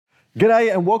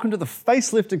G'day and welcome to the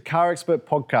Facelifted Car Expert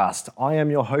podcast. I am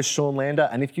your host, Sean Lander,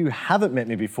 and if you haven't met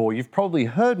me before, you've probably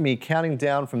heard me counting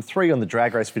down from 3 on the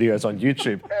drag race videos on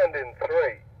YouTube. And in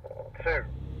 3, 2,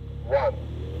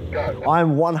 1, go.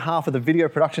 I'm one half of the video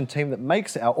production team that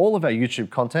makes all of our YouTube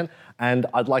content, and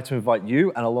I'd like to invite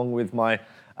you, and along with my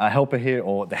helper here,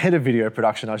 or the head of video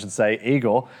production, I should say,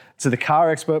 Igor, to the Car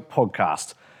Expert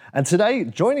podcast. And today,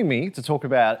 joining me to talk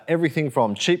about everything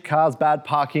from cheap cars, bad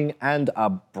parking, and a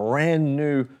brand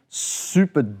new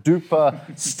super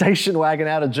duper station wagon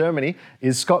out of Germany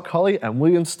is Scott Colley and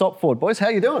William Stopford. Boys, how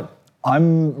you doing?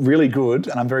 I'm really good,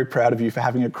 and I'm very proud of you for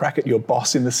having a crack at your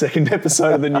boss in the second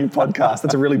episode of the new podcast.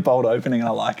 That's a really bold opening, and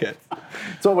I like it.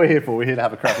 That's what we're here for. We're here to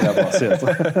have a crack at our boss, yes.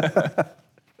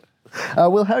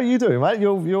 Will, how are you doing, mate?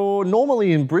 You're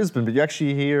normally in Brisbane, but you're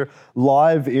actually here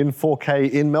live in 4K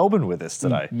in Melbourne with us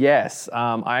today. Yes,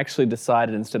 I actually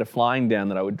decided instead of flying down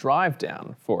that I would drive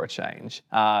down for a change.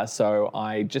 So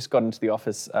I just got into the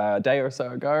office a day or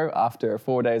so ago after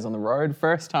 4 days on the road.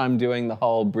 First time doing the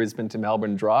whole Brisbane to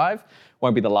Melbourne drive.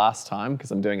 Won't be the last time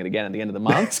because I'm doing it again at the end of the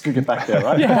month. It's good to get back there,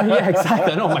 right? yeah,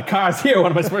 exactly. I know my car's here.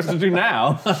 What am I supposed to do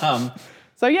now?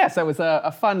 So yes, it was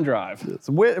a fun drive.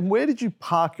 So where did you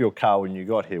park your car when you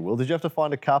got here, Will? Did you have to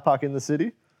find a car park in the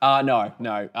city? No.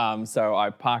 So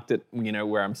I parked it,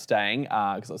 where I'm staying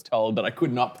because I was told that I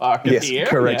could not park it here. Yes,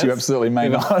 correct. You absolutely may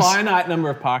We not. have a finite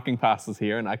number of parking passes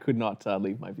here, and I could not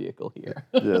leave my vehicle here.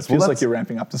 Yes, Feels like you're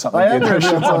ramping up to something. I am. good.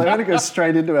 I'm going to go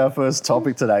straight into our first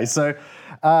topic today. So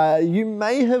you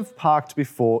may have parked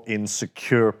before in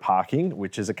Secure Parking,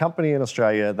 which is a company in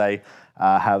Australia. They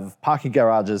have parking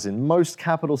garages in most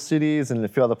capital cities and in a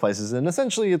few other places. And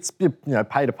essentially it's,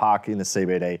 pay to park in the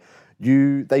CBD.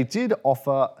 They did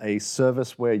offer a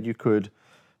service where you could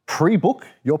pre-book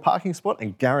your parking spot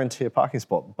and guarantee a parking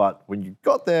spot. But when you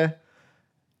got there,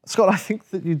 Scott, I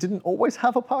think that you didn't always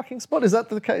have a parking spot. Is that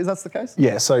the case? That's the case?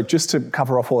 Yeah, so just to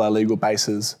cover off all our legal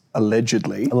bases,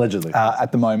 allegedly,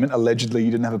 at the moment, allegedly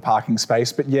you didn't have a parking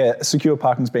space. But yeah, secure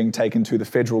parking's being taken to the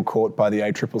federal court by the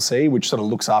ACCC, which sort of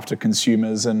looks after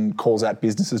consumers and calls out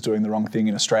businesses doing the wrong thing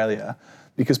in Australia.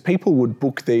 Because people would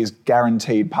book these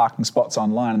guaranteed parking spots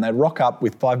online and they'd rock up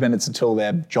with 5 minutes until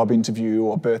their job interview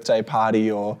or birthday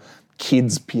party or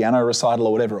kids' piano recital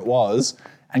or whatever it was,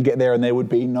 and get there and there would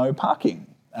be no parking.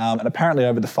 And apparently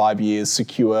over the 5 years,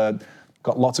 Secure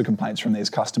got lots of complaints from these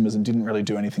customers and didn't really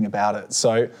do anything about it.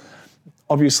 So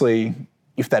obviously,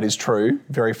 if that is true,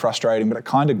 very frustrating, but it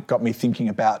kind of got me thinking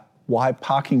about why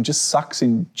parking just sucks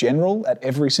in general at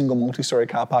every single multi-storey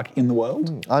car park in the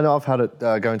world. I know I've had it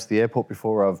going to the airport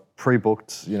before. I've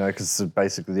pre-booked, because it's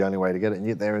basically the only way to get it. And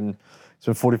you get there and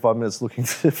spend 45 minutes looking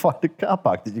to find a car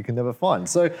park that you can never find.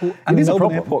 So And it is the a Melbourne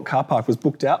problem. Airport car park was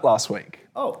booked out last week.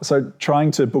 Oh. So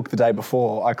trying to book the day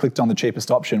before, I clicked on the cheapest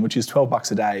option, which is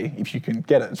 $12 a day if you can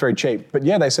get it. It's very cheap. But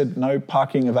yeah, they said no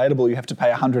parking available. You have to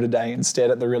pay $100 a day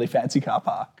instead at the really fancy car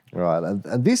park. Right,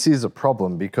 and this is a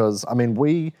problem because,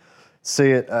 we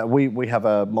see it, we have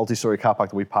a multi-storey car park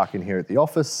that we park in here at the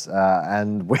office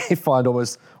and we find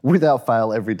almost without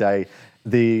fail every day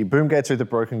the boom gates are either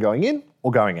broken going in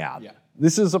or going out. Yeah.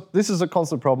 This is a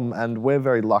constant problem, and we're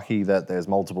very lucky that there's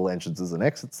multiple entrances and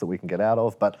exits that we can get out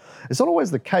of, but it's not always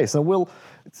the case. And Will,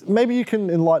 maybe you can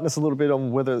enlighten us a little bit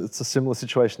on whether it's a similar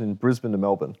situation in Brisbane to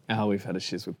Melbourne. We've had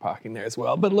issues with parking there as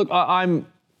well. But look, I'm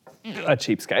a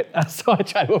cheapskate, so I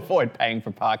try to avoid paying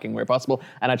for parking where possible,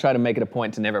 and I try to make it a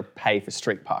point to never pay for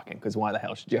street parking, because why the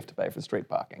hell should you have to pay for street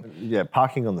parking? Yeah,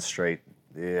 parking on the street,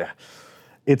 yeah.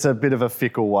 It's a bit of a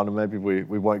fickle one, and maybe we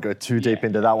won't go too deep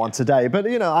into that one today. But,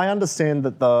 I understand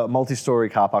that the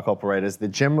multi-storey car park operators, they're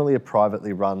generally a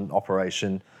privately run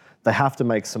operation. They have to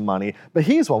make some money. But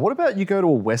here's one. What about you go to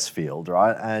a Westfield,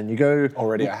 right? And you go...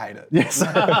 Already I hate it. Yes.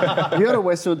 You go to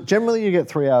Westfield. Generally, you get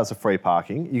 3 hours of free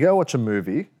parking. You go watch a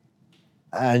movie,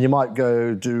 and you might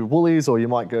go do Woolies, or you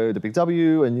might go to Big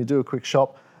W, and you do a quick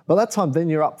shop. By that time, then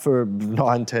you're up for $9,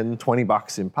 $10,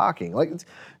 $20 in parking.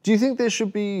 Do you think there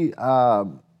should be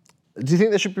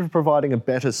providing a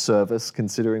better service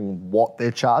considering what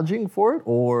they're charging for it,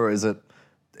 or is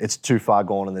it's too far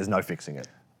gone and there's no fixing it?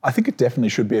 I think it definitely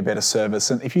should be a better service.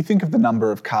 And if you think of the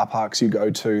number of car parks you go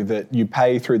to that you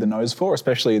pay through the nose for,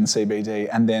 especially in CBD,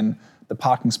 and then the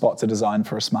parking spots are designed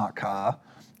for a smart car,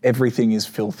 everything is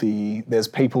filthy. There's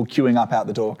people queuing up out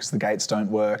the door because the gates don't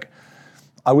work.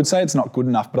 I would say it's not good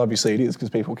enough, but obviously it is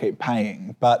because people keep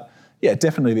paying. But yeah,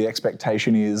 definitely the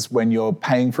expectation is when you're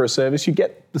paying for a service, you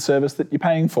get the service that you're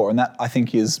paying for. And that, I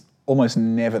think, is almost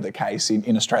never the case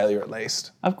in Australia, at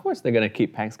least. Of course they're going to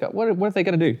keep paying, Scott. What are they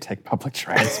going to do? Take public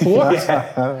transport?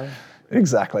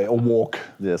 Exactly, or walk.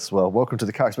 Yes, well, welcome to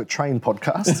the Car Expert Train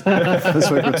podcast. This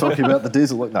week we're talking about the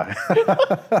diesel. No.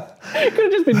 It could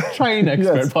have just been Train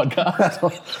Expert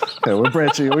podcast. Yeah, we're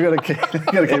branching. We've got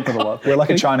to keep it alive. We're like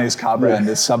a Chinese car brand.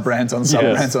 There's sub-brands on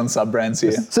sub-brands on sub-brands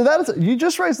here. So you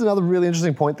just raised another really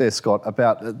interesting point there, Scott,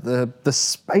 about the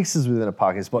spaces within a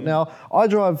parking spot. Now, I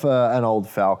drive an old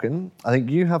Falcon. I think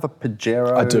you have a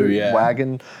Pajero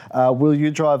wagon. Will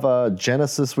you drive a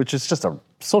Genesis, which is just a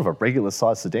sort of a regular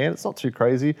size sedan? It's not too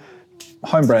crazy.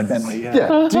 Home brand Bentley,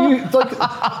 Yeah. Do you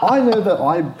I know that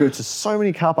I go to so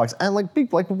many car parks and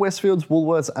big Westfields,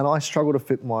 Woolworths, and I struggle to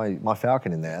fit my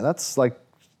Falcon in there. That's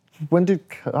when did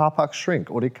car parks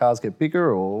shrink, or did cars get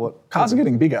bigger, or what? Cars are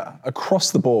getting bigger across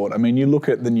the board. I mean, you look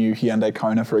at the new Hyundai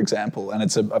Kona, for example, and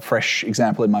it's a fresh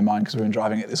example in my mind because we've been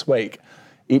driving it this week.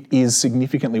 It is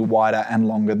significantly wider and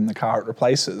longer than the car it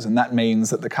replaces, and that means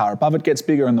that the car above it gets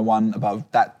bigger and the one above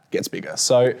that gets bigger.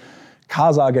 So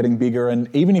cars are getting bigger,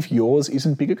 and even if yours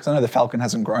isn't bigger, because I know the Falcon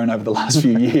hasn't grown over the last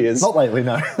few years. Not lately,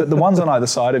 no. But the ones on either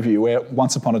side of you, where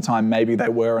once upon a time maybe they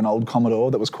were an old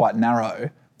Commodore that was quite narrow,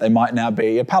 they might now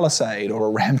be a Palisade or a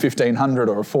Ram 1500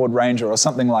 or a Ford Ranger or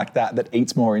something like that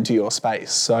eats more into your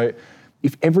space. So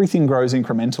if everything grows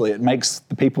incrementally, it makes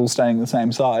the people staying the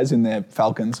same size in their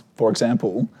Falcons, for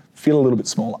example, feel a little bit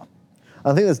smaller.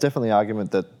 I think there's definitely an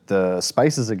argument that the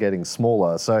spaces are getting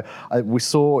smaller. So we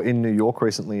saw in New York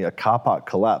recently a car park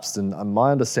collapsed, and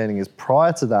my understanding is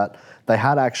prior to that, they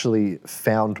had actually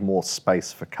found more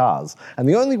space for cars. And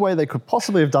the only way they could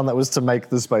possibly have done that was to make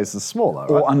the spaces smaller.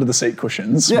 Right? Or under the seat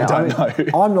cushions, yeah, we don't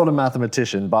know. I'm not a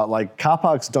mathematician, but car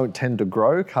parks don't tend to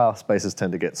grow, car spaces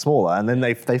tend to get smaller, and then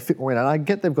they fit more in. And I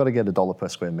get they've got to get $1 per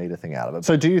square metre thing out of it.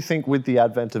 So do you think with the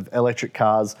advent of electric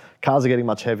cars are getting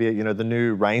much heavier? You know, the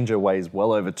new Ranger weighs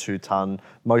well over 2 tonne.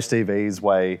 Most EVs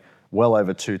weigh well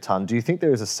over 2 tonne. Do you think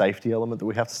there is a safety element that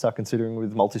we have to start considering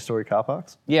with multi-storey car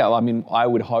parks? Yeah, well, I mean, I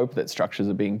would hope that structures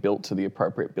are being built to the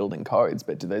appropriate building codes,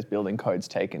 but do those building codes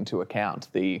take into account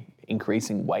the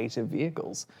increasing weight of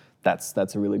vehicles?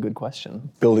 That's a really good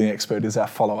question. Building expert is our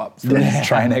follow-up from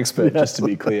Train Expert, just to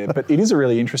be clear. But it is a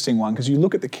really interesting one because you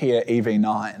look at the Kia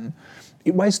EV9,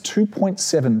 it weighs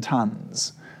 2.7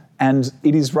 tonnes. And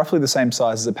it is roughly the same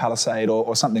size as a Palisade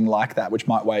or something like that, which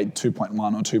might weigh 2.1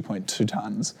 or 2.2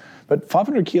 tonnes. But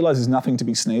 500 kilos is nothing to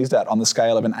be sneezed at on the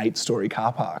scale of an 8-storey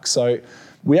car park. So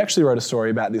we actually wrote a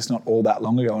story about this not all that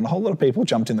long ago, and a whole lot of people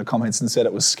jumped in the comments and said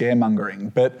it was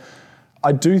scaremongering. But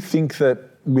I do think that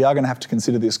we are going to have to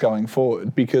consider this going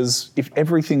forward, because if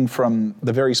everything from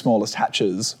the very smallest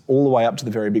hatches all the way up to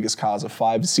the very biggest cars are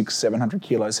 500, 600, 700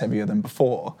 kilos heavier than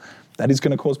before, that is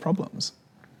going to cause problems.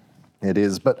 It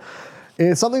is, but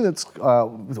it's something that's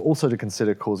also to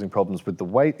consider causing problems with the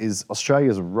weight is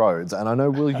Australia's roads. And I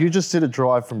know, Will, you just did a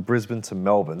drive from Brisbane to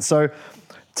Melbourne. So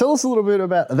tell us a little bit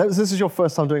about, this is your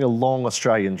first time doing a long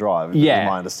Australian drive, is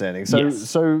my understanding. So,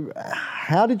 so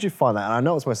how did you find that? And I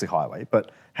know it's mostly highway, but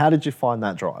how did you find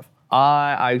that drive?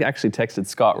 I actually texted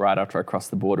Scott right after I crossed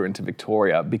the border into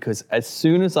Victoria, because as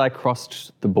soon as I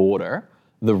crossed the border,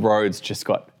 the roads just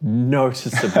got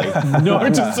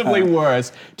noticeably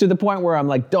worse, to the point where I'm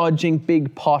dodging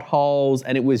big potholes,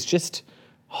 and it was just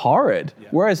horrid. Yeah.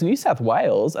 Whereas New South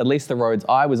Wales, at least the roads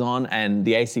I was on and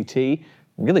the ACT,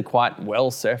 really quite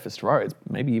well-surfaced roads,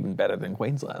 maybe even better than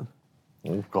Queensland.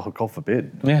 Oh, God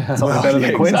forbid. Yeah. Something better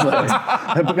than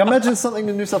Queensland. Imagine something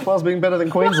in New South Wales being better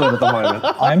than Queensland at the moment.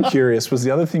 I'm curious, was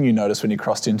the other thing you noticed when you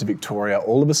crossed into Victoria,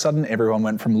 all of a sudden everyone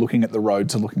went from looking at the road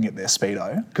to looking at their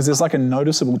speedo? Because there's a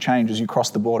noticeable change as you cross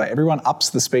the border. Everyone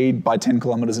ups the speed by 10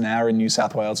 kilometres an hour in New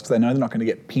South Wales because they know they're not going to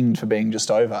get pinged for being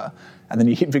just over. And then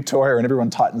you hit Victoria and everyone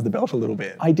tightens the belt a little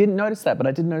bit. I didn't notice that, but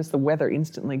I did notice the weather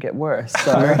instantly get worse.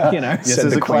 So, Yes,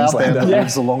 there's a cloud band that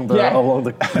moves along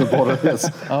the border.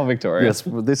 Yes. Oh, Victoria. Yes,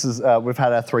 this is, we've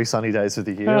had our 3 sunny days of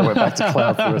the year. We're back to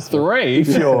cloud for us. 3?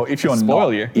 If you're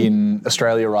not in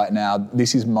Australia right now,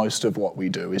 this is most of what we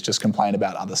do, is just complain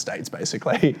about other states,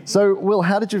 basically. So, Will,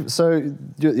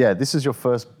 this is your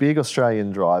first big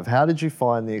Australian drive. How did you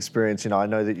find the experience? I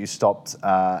know that you stopped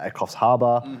at Coffs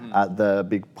Harbour at the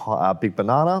Big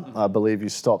Banana. I believe you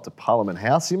stopped at Parliament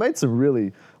House. You made some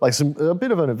really, a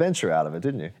bit of an adventure out of it,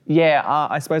 didn't you? Yeah,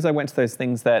 I suppose I went to those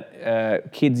things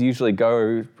that kids usually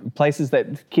go, places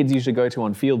that kids usually go to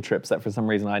on field trips that for some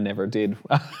reason I never did.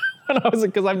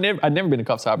 Because I'd never been to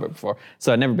Coffs Harbour before,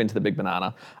 so I'd never been to the Big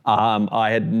Banana.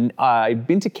 I'd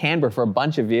been to Canberra for a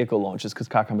bunch of vehicle launches because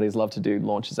car companies love to do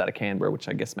launches out of Canberra, which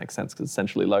I guess makes sense because it's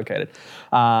centrally located.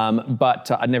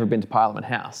 But I'd never been to Parliament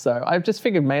House, so I just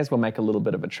figured may as well make a little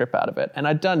bit of a trip out of it. And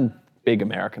I'd done big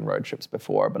American road trips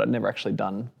before, but I'd never actually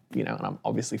done, and I'm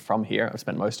obviously from here. I've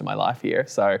spent most of my life here.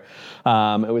 So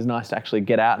it was nice to actually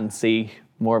get out and see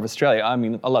more of Australia. I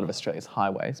mean, a lot of Australia's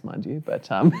highways, mind you, but...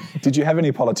 Did you have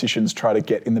any politicians try to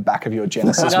get in the back of your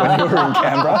Genesis when you were in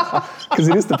Canberra? Because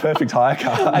it is the perfect hire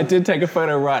car. I did take a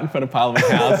photo right in front of Parliament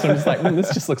House. I'm just like,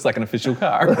 this just looks like an official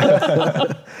car.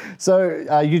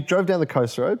 So you drove down the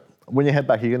coast road. When you head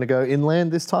back, you're going to go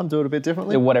inland this time, do it a bit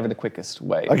differently? Whatever the quickest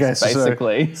way is, okay,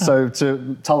 basically. So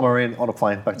to Tullamarine on a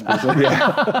plane back to Brisbane.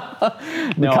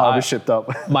 The car was shipped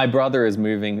up. My brother is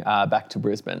moving back to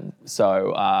Brisbane.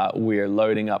 So we're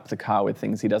loading up the car with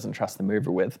things he doesn't trust the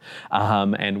mover with.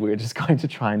 And we're just going to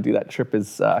try and do that trip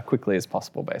as quickly as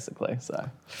possible, basically. So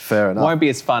fair enough. Won't be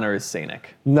as fun or as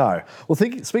scenic. No. Well,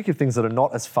 speaking of things that are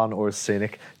not as fun or as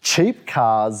scenic, cheap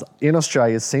cars in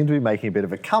Australia seem to be making a bit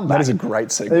of a comeback. That is a great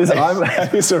segue.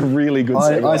 It's a really good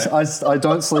segue. I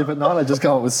don't sleep at night. I just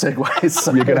come up with segues.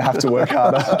 So. You're going to have to work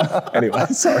harder. Anyway,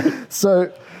 sorry.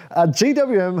 So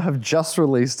GWM have just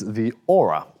released the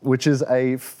Aura, which is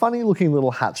a funny-looking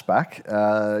little hatchback.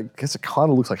 I guess it kind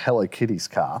of looks like Hello Kitty's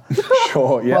car.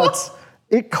 Sure, yeah. But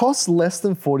it costs less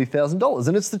than $40,000,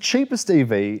 and it's the cheapest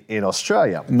EV in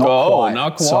Australia.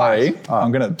 Not quite. Sorry,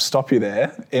 I'm going to stop you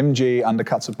there. MG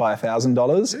undercuts it by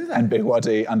 $1,000, and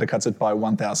BYD undercuts it by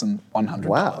 $1,100.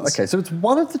 Wow. Okay, so it's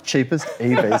one of the cheapest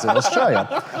EVs in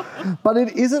Australia, but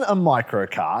it isn't a micro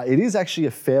car. It is actually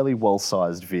a fairly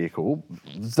well-sized vehicle.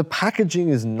 The packaging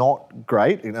is not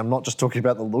great, and I'm not just talking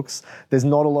about the looks. There's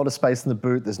not a lot of space in the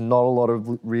boot. There's not a lot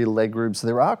of rear legroom, so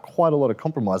there are quite a lot of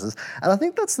compromises. And I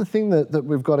think that's the thing that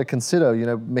we've got to consider.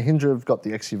 Mahindra have got the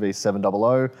XUV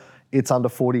 700. It's under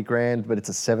 40 grand, but it's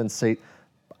a 7-seat.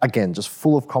 Again, just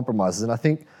full of compromises. And I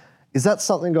think, is that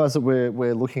something, guys, that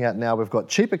we're looking at now? We've got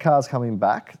cheaper cars coming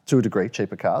back, to a degree,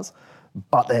 cheaper cars,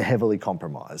 but they're heavily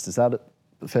compromised. Is that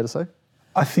fair to say?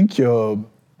 I think you're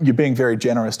being very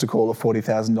generous to call a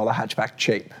 $40,000 hatchback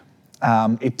cheap.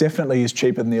 It definitely is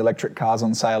cheaper than the electric cars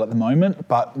on sale at the moment,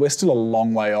 but we're still a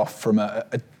long way off from a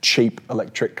cheap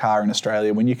electric car in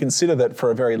Australia when you consider that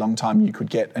for a very long time you could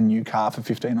get a new car for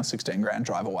 15 or 16 grand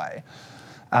drive away.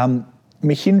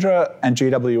 Mahindra and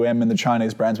GWM and the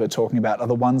Chinese brands we're talking about are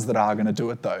the ones that are going to do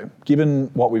it though.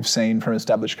 Given what we've seen from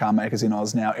established car makers in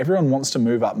Oz now, everyone wants to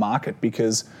move up market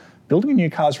because building a new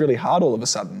car is really hard all of a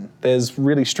sudden. There's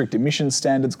really strict emissions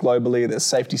standards globally, there's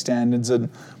safety standards, and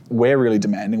we're really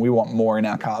demanding. We want more in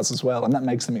our cars as well, and that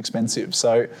makes them expensive.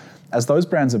 So as those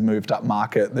brands have moved up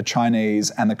market, the Chinese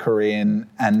and the Korean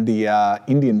and the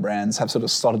Indian brands have sort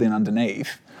of slotted in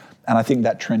underneath. And I think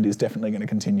that trend is definitely going to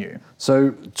continue.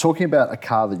 So talking about a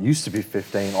car that used to be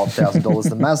 $15,000,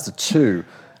 the Mazda 2,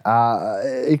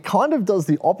 it kind of does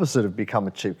the opposite of become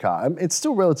a cheap car. It's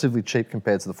still relatively cheap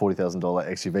compared to the $40,000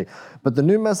 XUV, but the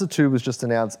new Mazda 2 was just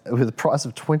announced with a price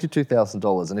of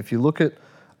 $22,000. And if you look at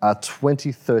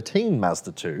 2013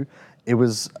 Mazda 2, it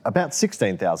was about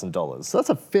 $16,000. So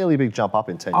that's a fairly big jump up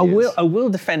in 10 years. I will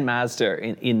defend Mazda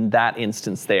in that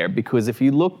instance there, because if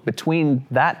you look between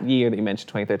that year that you mentioned,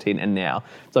 2013, and now,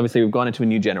 so obviously we've gone into a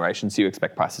new generation, so you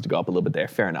expect prices to go up a little bit there,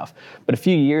 fair enough. But a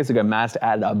few years ago, Mazda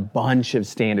added a bunch of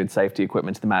standard safety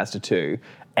equipment to the Mazda 2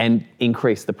 and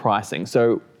increased the pricing.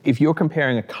 So if you're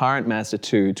comparing a current Mazda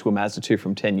 2 to a Mazda 2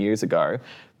 from 10 years ago,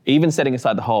 even setting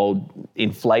aside the whole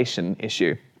inflation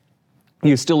issue,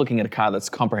 you're still looking at a car that's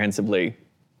comprehensively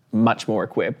much more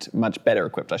equipped, much better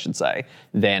equipped, I should say,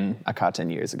 than a car 10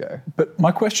 years ago. But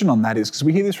my question on that is, because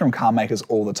we hear this from car makers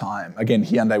all the time, again,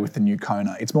 Hyundai with the new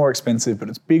Kona, it's more expensive, but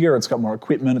it's bigger, it's got more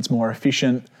equipment, it's more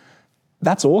efficient.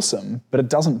 That's awesome, but it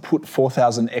doesn't put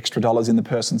 $4,000 extra in the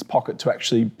person's pocket to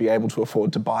actually be able to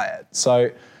afford to buy it.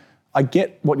 So I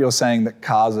get what you're saying, that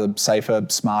cars are safer,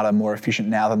 smarter, more efficient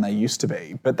now than they used to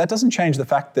be, but that doesn't change the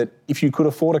fact that if you could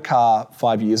afford a car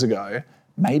 5 years ago,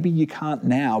 maybe you can't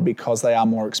now because they are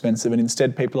more expensive, and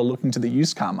instead people are looking to the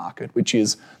used car market, which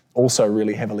is also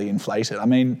really heavily inflated. I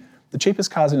mean, the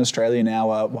cheapest cars in Australia now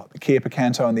are the Kia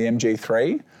Picanto and the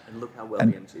MG3. And look how well the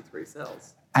MG3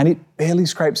 sells. And it barely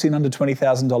scrapes in under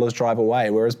 $20,000 drive away,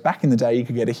 whereas back in the day you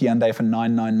could get a Hyundai for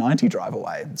 $9,990 drive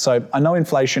away. So I know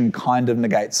inflation kind of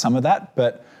negates some of that,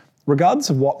 but regardless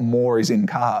of what more is in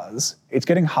cars, it's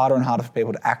getting harder and harder for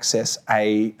people to access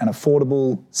an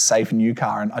affordable, safe new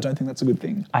car, and I don't think that's a good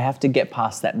thing. I have to get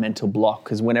past that mental block,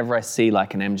 because whenever I see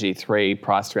like an MG3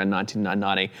 priced around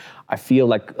 $19,990, I feel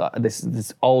like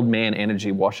this old man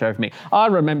energy wash over me. I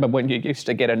remember when you used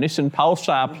to get a Nissan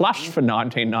Pulsar Plush for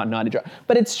 $19,990.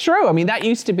 But it's true. I mean, that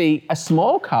used to be a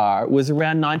small car, was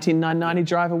around $19,990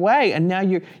 drive away, and now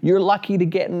you're lucky to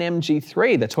get an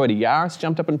MG3. The Toyota Yaris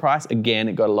jumped up in price. Again,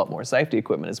 it got a lot more safety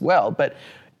equipment as well. But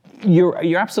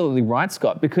You're absolutely right,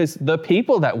 Scott, because the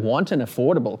people that want an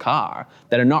affordable car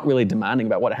that are not really demanding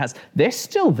about what it has, they're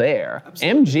still there.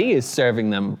 Absolutely. MG is serving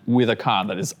them with a car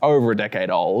that is over a decade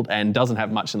old and doesn't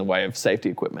have much in the way of safety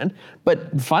equipment.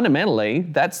 But fundamentally,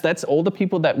 that's all the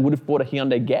people that would have bought a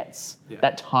Hyundai gets. Yeah.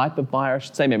 That type of buyer, I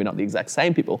should say, maybe not the exact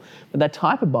same people, but that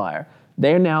type of buyer,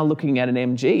 they're now looking at an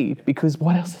MG because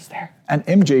what else is there? And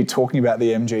MG, talking about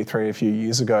the MG3 a few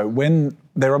years ago, when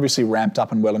they're obviously ramped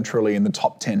up and well and truly in the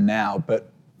top 10 now,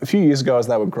 but a few years ago as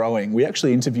they were growing, we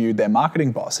actually interviewed their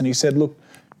marketing boss and he said, look,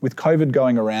 with COVID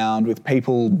going around, with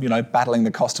people, battling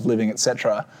the cost of living,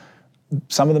 etc.,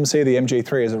 some of them see the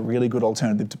MG3 as a really good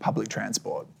alternative to public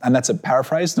transport. And that's a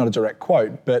paraphrase, not a direct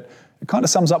quote, but it kind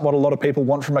of sums up what a lot of people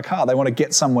want from a car. They want to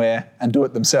get somewhere and do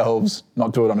it themselves,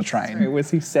 not do it on a train. Sorry, was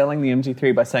he selling the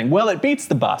MG3 by saying, well, it beats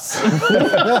the bus?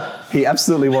 He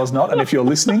absolutely was not. And if you're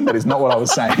listening, that is not what I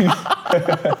was saying.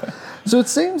 So it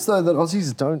seems, though, that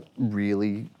Aussies don't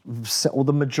really, or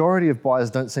the majority of buyers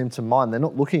don't seem to mind. They're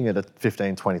not looking at a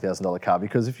 $15,000, $20,000 car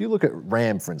because if you look at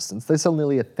Ram, for instance, they sell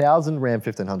nearly 1,000 Ram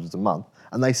 1500s a month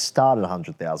and they start at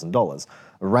 $100,000.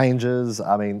 Rangers,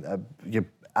 your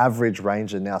average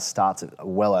Ranger now starts at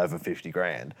well over 50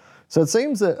 grand. So it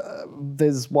seems that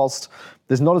whilst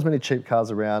there's not as many cheap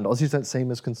cars around, Aussies don't seem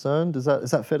as concerned. Is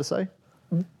that fair to say?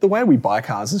 The way we buy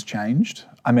cars has changed.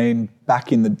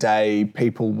 Back in the day,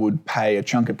 people would pay a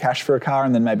chunk of cash for a car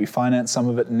and then maybe finance some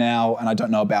of it now. And I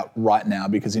don't know about right now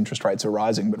because interest rates are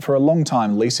rising, but for a long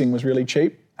time, leasing was really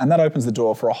cheap. And that opens the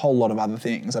door for a whole lot of other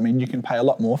things. You can pay a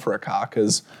lot more for a car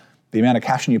because the amount of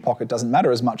cash in your pocket doesn't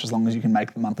matter as much as long as you can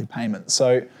make the monthly payment.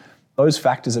 So those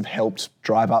factors have helped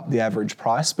drive up the average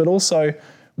price, but also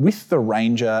with the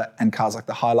Ranger and cars like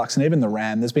the Hilux and even the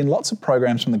Ram, there's been lots of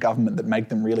programs from the government that make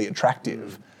them really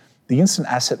attractive. The instant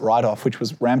asset write-off, which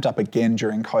was ramped up again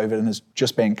during COVID and has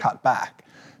just been cut back,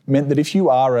 meant that if you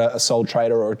are a sole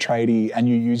trader or a tradie and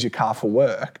you use your car for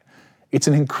work, it's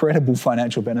an incredible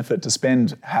financial benefit to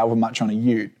spend however much on a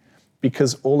ute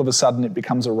because all of a sudden it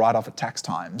becomes a write-off at tax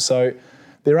time. So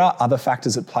there are other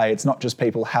factors at play. It's not just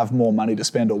people have more money to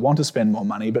spend or want to spend more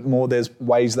money, but more there's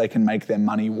ways they can make their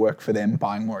money work for them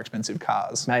buying more expensive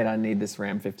cars. Mate, I need this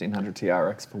Ram 1500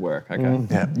 TRX for work, okay?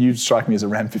 Yeah, you strike me as a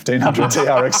Ram 1500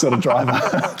 TRX sort of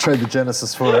driver. Trade the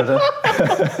Genesis for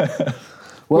it.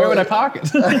 Where would I park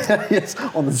it? Yes,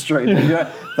 on the street.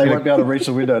 They won't be able to reach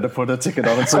the window to put a ticket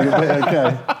on it, so you'll be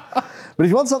okay. But if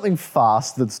you want something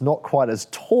fast that's not quite as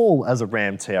tall as a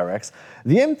Ram TRX,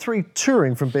 the M3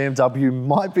 Touring from BMW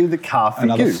might be the car for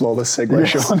you. Another flawless segue,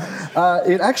 Sean.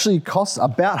 It actually costs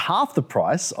about half the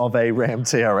price of a Ram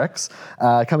TRX,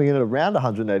 coming in at around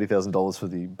 $180,000 for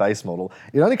the base model.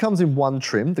 It only comes in one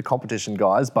trim, the competition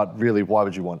guys, but really, why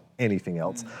would you want anything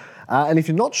else? And if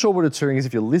you're not sure what a Touring is,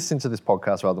 if you're listening to this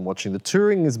podcast rather than watching, the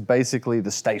Touring is basically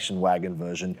the station wagon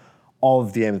version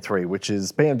of the M3, which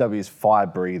is BMW's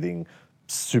fire-breathing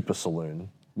super saloon,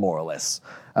 more or less.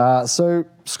 So,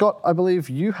 Scott, I believe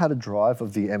you had a drive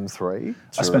of the M3 Touring.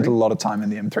 I spent a lot of time in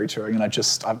the M3 Touring and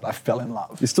I fell in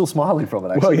love. You're still smiling from it,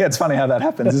 actually. Well, yeah, it's funny how that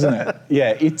happens, isn't it?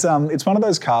 Yeah, it's one of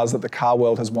those cars that the car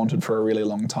world has wanted for a really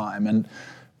long time. And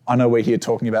I know we're here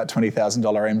talking about $20,000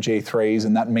 MG3s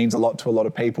and that means a lot to a lot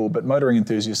of people, but motoring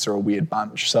enthusiasts are a weird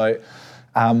bunch. So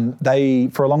they,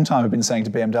 for a long time, have been saying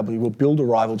to BMW, we'll build a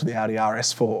rival to the Audi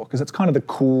RS4 because it's kind of the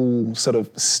cool sort of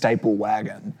staple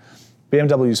wagon.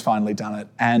 BMW's finally done it,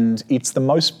 and it's the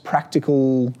most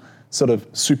practical sort of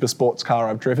super sports car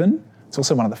I've driven. It's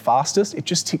also one of the fastest. It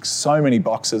just ticks so many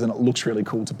boxes, and it looks really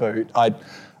cool to boot.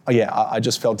 I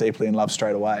just fell deeply in love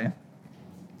straight away.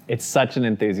 It's such an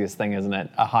enthusiast thing, isn't it?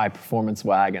 A high-performance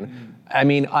wagon.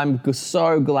 I'm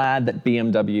so glad that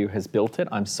BMW has built it.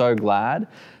 I'm so glad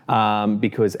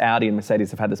because Audi and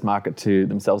Mercedes have had this market to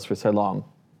themselves for so long.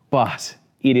 But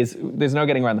there's no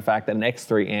getting around the fact that an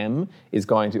X3M is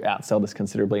going to outsell this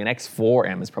considerably. An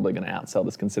X4M is probably going to outsell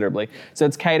this considerably. So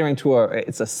it's catering to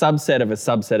it's a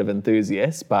subset of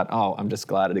enthusiasts, but I'm just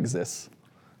glad it exists.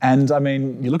 And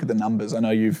you look at the numbers. I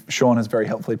know Sean has very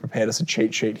helpfully prepared us a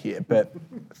cheat sheet here, but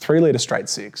 3-litre straight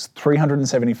six,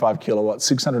 375 kilowatts,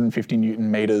 650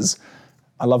 Newton meters.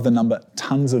 I love the number,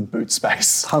 tons of boot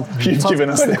space. You've given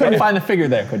us there. Couldn't find the figure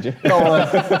there, could you?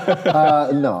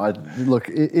 No, look,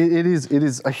 it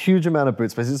is a huge amount of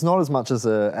boot space. It's not as much as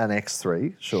an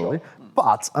X3, surely. Sure.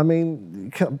 But,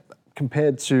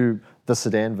 compared to the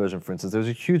sedan version, for instance, there was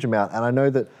a huge amount. And I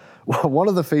know that one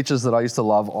of the features that I used to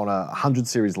love on a 100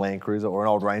 Series Land Cruiser or an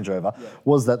old Range Rover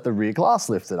was that the rear glass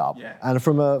lifted up. Yeah. And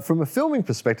from a filming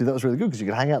perspective, that was really good because you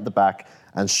could hang out the back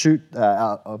and shoot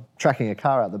tracking a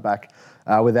car out the back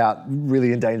without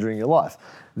really endangering your life.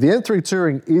 The M3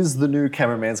 Touring is the new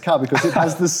cameraman's car because it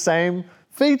has the same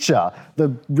feature.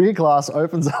 The rear glass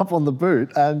opens up on the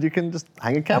boot and you can just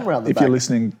hang a camera out the If back. you're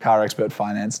listening, Car Expert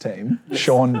Finance team,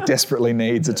 Sean desperately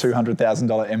needs a $200,000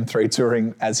 M3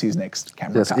 Touring as his next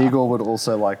camera Yes, car. Igor would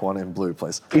also like one in blue,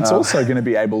 please. It's also going to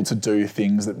be able to do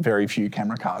things that very few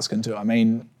camera cars can do. I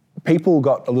mean, people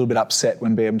got a little bit upset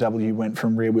when BMW went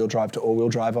from rear-wheel drive to all-wheel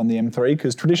drive on the M3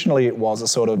 because traditionally it was a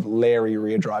sort of Larry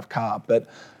rear-drive car, but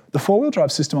the four-wheel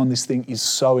drive system on this thing is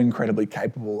so incredibly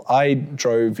capable. I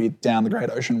drove it down the Great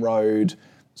Ocean Road,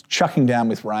 chucking down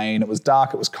with rain. It was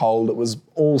dark, it was cold, it was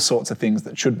all sorts of things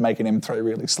that should make an M3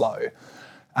 really slow.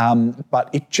 But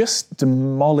it just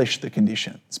demolished the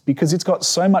conditions because it's got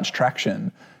so much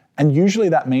traction, and usually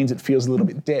that means it feels a little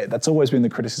bit dead. That's always been the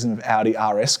criticism of Audi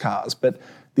RS cars, but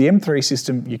the M3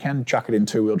 system, you can chuck it in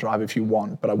two-wheel drive if you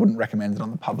want, but I wouldn't recommend it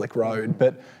on the public road.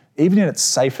 But even in its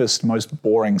safest, most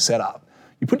boring setup,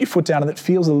 you put your foot down and it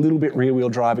feels a little bit rear-wheel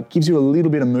drive. It gives you a little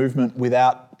bit of movement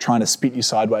without trying to spit you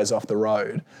sideways off the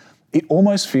road. It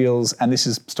almost feels, and this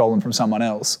is stolen from someone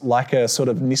else, like a sort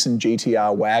of Nissan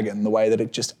GTR wagon, the way that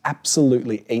it just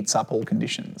absolutely eats up all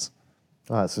conditions.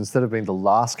 All right, so instead of being the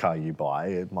last car you buy,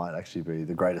 it might actually be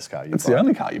the greatest car you buy. It's the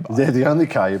only car you buy. They're the only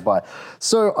car you buy.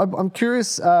 So I'm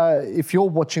curious, if you're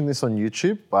watching this on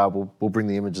YouTube, we'll bring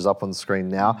the images up on the screen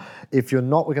now. If you're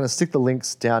not, we're going to stick the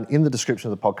links down in the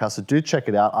description of the podcast, so do check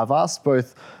it out. I've asked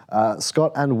both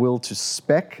Scott and Will to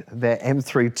spec their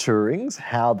M3 Tourings,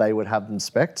 how they would have them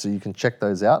spec'd, so you can check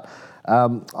those out.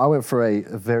 I went for a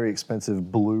very expensive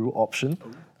blue option.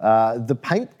 The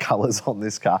paint colours on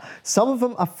this car, some of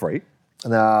them are free.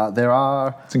 Now, there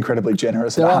are... It's incredibly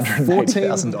generous at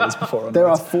 $180,000 before. There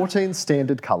are 14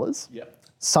 standard colours. Yep.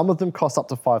 Some of them cost up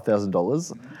to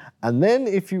 $5,000. And then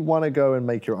if you want to go and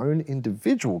make your own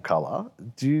individual colour,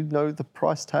 do you know the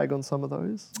price tag on some of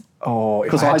those? Oh,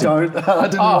 Because I didn't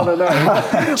want to know.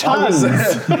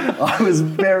 I was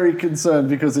very concerned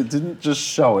because it didn't just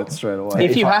show it straight away.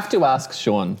 If you have to ask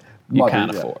Sean, you can't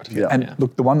afford. Yeah. And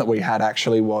look, the one that we had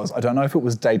actually was, I don't know if it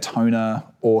was Daytona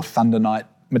or Thunder Night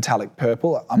metallic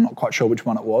purple. I'm not quite sure which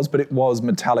one it was, but it was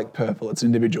metallic purple. It's an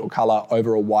individual colour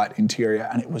over a white interior,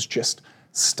 and it was just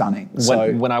stunning.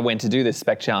 When I went to do this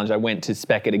spec challenge, I went to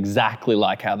spec it exactly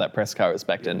like how that press car was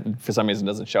spec'd, and for some reason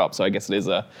it doesn't show up, so I guess it is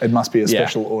a... It must be a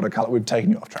special order colour. We've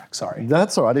taken you off track, sorry.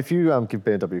 That's all right. If you give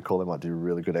BMW a call, they might do a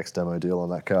really good X-Demo deal on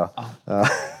that car.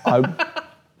 I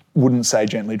wouldn't say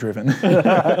gently driven.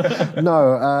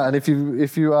 No, and if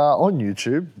you are on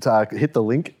YouTube, hit the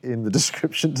link in the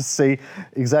description to see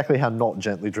exactly how not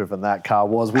gently driven that car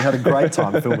was. We had a great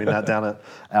time filming that down at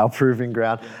our proving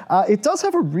ground. It does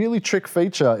have a really trick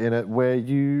feature in it where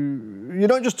you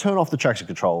don't just turn off the traction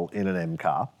control in an M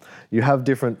car. You have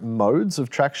different modes of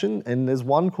traction, and there's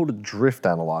one called a drift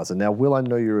analyzer. Now, Will, I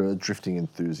know you're a drifting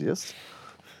enthusiast.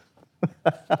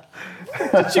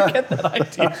 Did you get that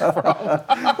idea from?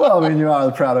 Well, I mean, you are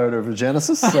the proud owner of a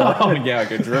Genesis. So. Oh, yeah, I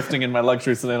go drifting in my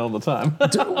luxury sedan all the time.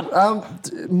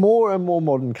 More and more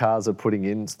modern cars are putting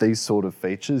in these sort of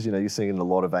features. You know, you're seeing in a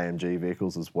lot of AMG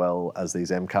vehicles as well as these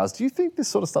M cars. Do you think this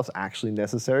sort of stuff's actually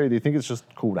necessary? Do you think it's just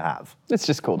cool to have? It's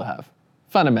just cool to have.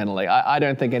 Fundamentally, I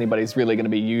don't think anybody's really going to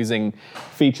be using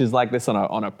features like this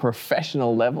on a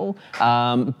professional level.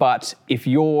 But if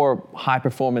your high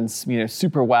performance,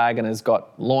 super wagon has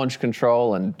got launch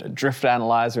control and a drift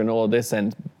analyzer and all of this,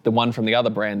 and the one from the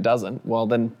other brand doesn't, well,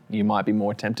 then you might be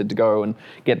more tempted to go and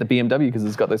get the BMW because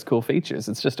it's got those cool features.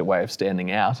 It's just a way of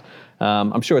standing out.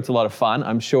 I'm sure it's a lot of fun.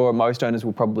 I'm sure most owners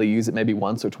will probably use it maybe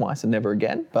once or twice and never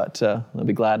again, but they'll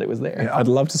be glad it was there. Yeah, I'd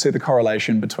love to see the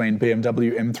correlation between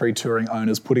BMW M3 Touring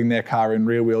owners putting their car in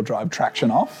rear-wheel drive traction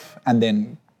off and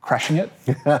then crashing it,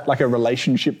 like a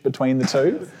relationship between the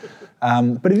two.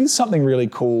 But it is something really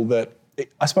cool that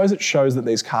I suppose it shows that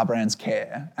these car brands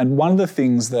care. And one of the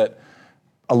things that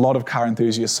a lot of car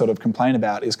enthusiasts sort of complain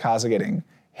about is cars are getting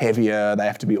heavier, they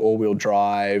have to be all-wheel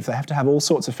drive, they have to have all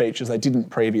sorts of features they didn't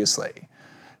previously.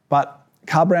 But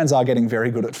car brands are getting very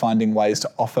good at finding ways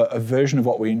to offer a version of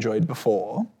what we enjoyed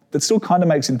before that still kind of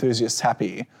makes enthusiasts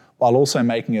happy while also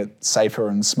making it safer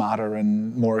and smarter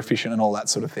and more efficient and all that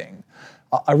sort of thing.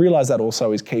 I realise that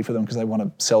also is key for them because they want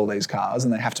to sell these cars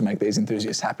and they have to make these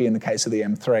enthusiasts happy in the case of the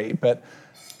M3. But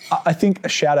I think a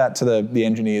shout out to the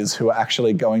engineers who are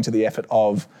actually going to the effort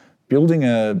of building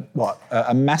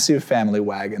a massive family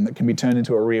wagon that can be turned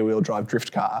into a rear-wheel drive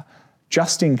drift car,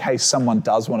 just in case someone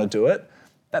does want to do it.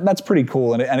 That's pretty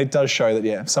cool, and it does show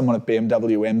that someone at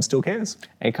BMW M still cares.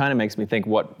 It kind of makes me think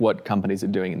what companies are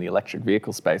doing in the electric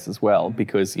vehicle space as well,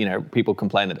 because people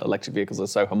complain that electric vehicles are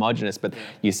so homogenous, but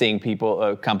you're seeing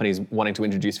companies wanting to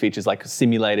introduce features like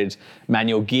simulated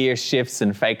manual gear shifts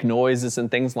and fake noises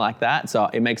and things like that. So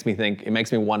it makes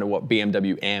me wonder what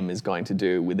BMW M is going to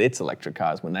do with its electric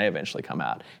cars when they eventually come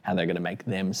out, how they're going to make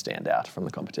them stand out from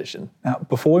the competition. Now,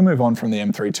 before we move on from the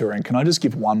M3 Touring, can I just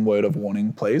give one word of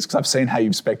warning, please? Because I've seen how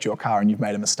you've spec'd your car and you've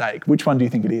made a mistake. Which one do you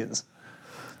think it is?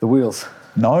 The wheels.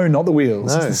 No, not the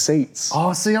wheels. No. It's the seats.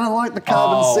 Oh, see, I like the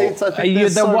carbon seats. I think are you they're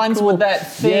the so ones cool. with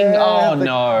that thing? No.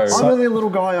 I'm only a little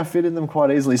guy. I fit in them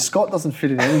quite easily. Scott doesn't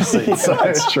fit in any seats. So,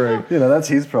 that's true. That's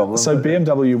his problem. So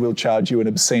BMW will charge you an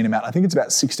obscene amount. I think it's about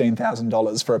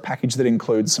 $16,000 for a package that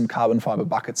includes some carbon fibre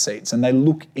bucket seats, and they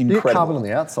look incredible. You carbon on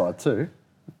the outside too.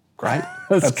 Great.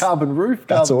 It's carbon roof.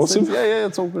 That's carbon awesome. seats. Yeah,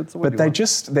 it's all good. But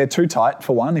they're too tight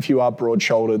for one. If you are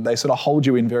broad-shouldered, they sort of hold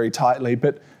you in very tightly.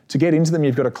 But to get into them,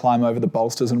 you've got to climb over the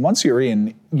bolsters. And once you're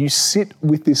in, you sit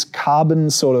with this carbon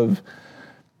sort of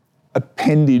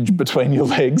appendage between your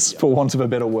legs, for want of a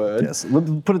better word. Yes.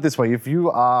 Put it this way: if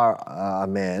you are a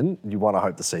man, you want to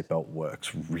hope the seatbelt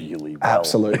works really well.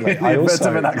 Absolutely. In the event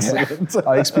of an accident.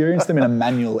 I experienced them in a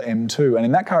manual M2, and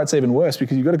in that car, it's even worse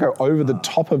because you've got to go over the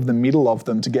top of the middle of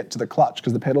them to get to the clutch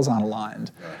because the pedals aren't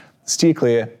aligned. Right. Steer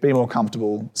clear, be more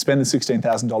comfortable, spend the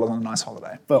 $16,000 on a nice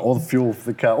holiday. Or the fuel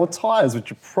for the car, or tyres,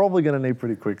 which you're probably going to need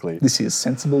pretty quickly. This is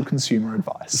sensible consumer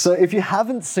advice. So if you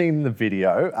haven't seen the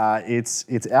video, it's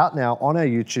out now on our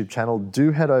YouTube channel.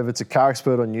 Do head over to Car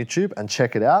Expert on YouTube and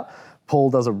check it out. Paul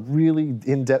does a really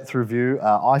in-depth review.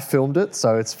 I filmed it,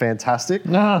 so it's fantastic.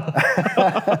 So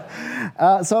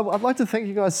I'd like to thank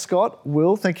you guys, Scott,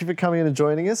 Will, thank you for coming in and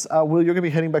joining us. Will, you're going to be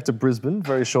heading back to Brisbane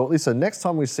very shortly, so next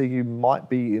time we see you might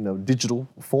be in a digital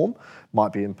form,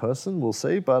 might be in person, we'll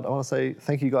see, but I want to say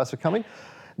thank you guys for coming.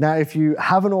 Now, if you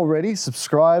haven't already,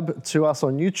 subscribe to us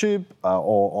on YouTube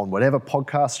or on whatever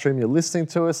podcast stream you're listening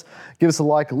to us. Give us a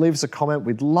like, leave us a comment.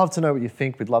 We'd love to know what you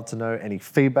think. We'd love to know any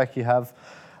feedback you have.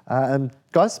 And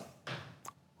guys,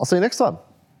 I'll see you next time.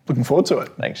 Looking forward to it.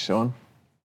 Thanks, Sean.